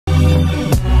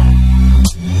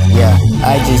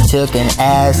took an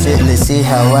acid. Let's see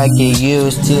how I get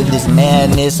used to this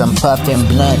madness. I'm puffing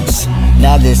blunts.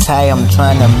 Now this high I'm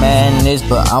trying to manage,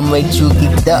 but I'm way too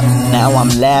geeked up. Now I'm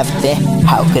laughing.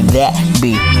 How could that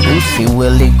be? Lucy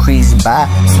will increase by.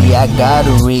 See, I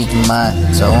gotta read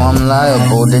mine, so I'm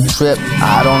liable to trip.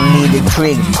 I don't need a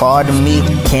trick, pardon me.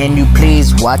 Can you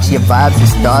please watch your vibes?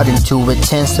 It's starting to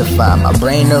intensify. My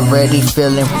brain already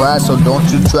feeling fried, so don't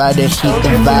you try to heat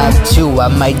the vibe too. I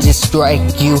might just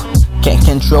strike you. Can't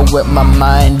control what my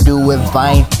mind do if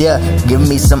I ain't there. Give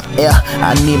me some air,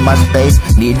 I need my space.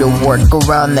 Need to work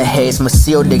around the haze, must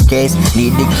seal the gates.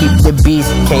 Need to keep the beast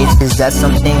caged, cause that's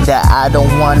something that I don't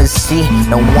wanna see.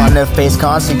 Don't wanna face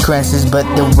consequences, but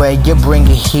the way you bring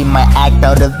it, he might act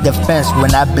out of defense.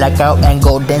 When I black out and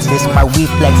go dance, it's my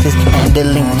reflexes.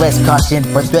 Handling rest, caution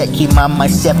for threat. Keep my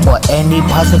mind set for any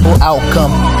possible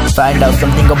outcome. Find out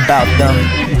something about them.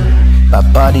 My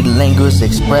body lingers,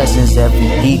 expressions, every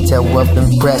detail of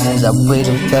impressions. I read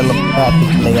them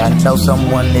telepathically. I know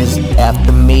someone is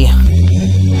after me.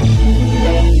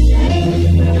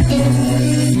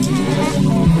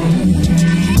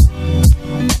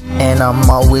 And I'm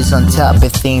always on top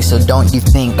of things, so don't you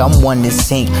think I'm one to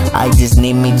sink. I just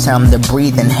need me time to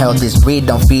breathe and hell this breed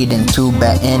don't feed into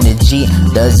bad energy.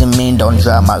 Doesn't mean don't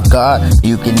drop my guard,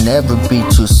 you can never be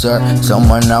too certain.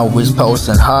 Someone always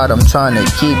posting hard, I'm trying to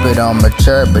keep it on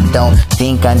mature, but don't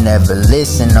think I never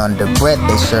listen. On the breath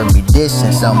they serve me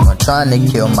distance. Someone trying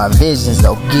to kill my visions,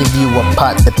 I'll give you a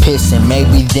pot to piss in.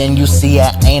 Maybe then you see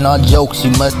I ain't all jokes.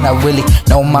 You must not really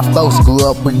know my folks. Grew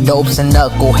up with dopes and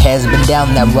knuckleheads, been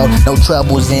down that road. No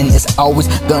troubles in, it's always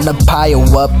gonna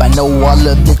pile up. I know all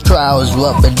of the trials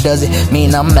rough, but doesn't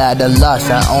mean I'm at a loss.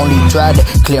 I only try to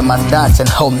clear my thoughts and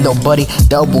hope nobody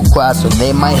double cross, so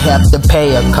they might have to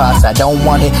pay a cost. I don't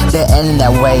want it to end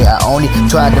that way. I only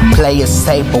try to play it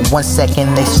safe, but 1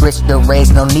 second they switch the race.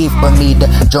 No need for me to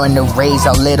join the race.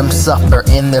 I'll let them suffer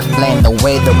in their flame, the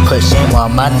way they're pushing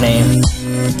on my name.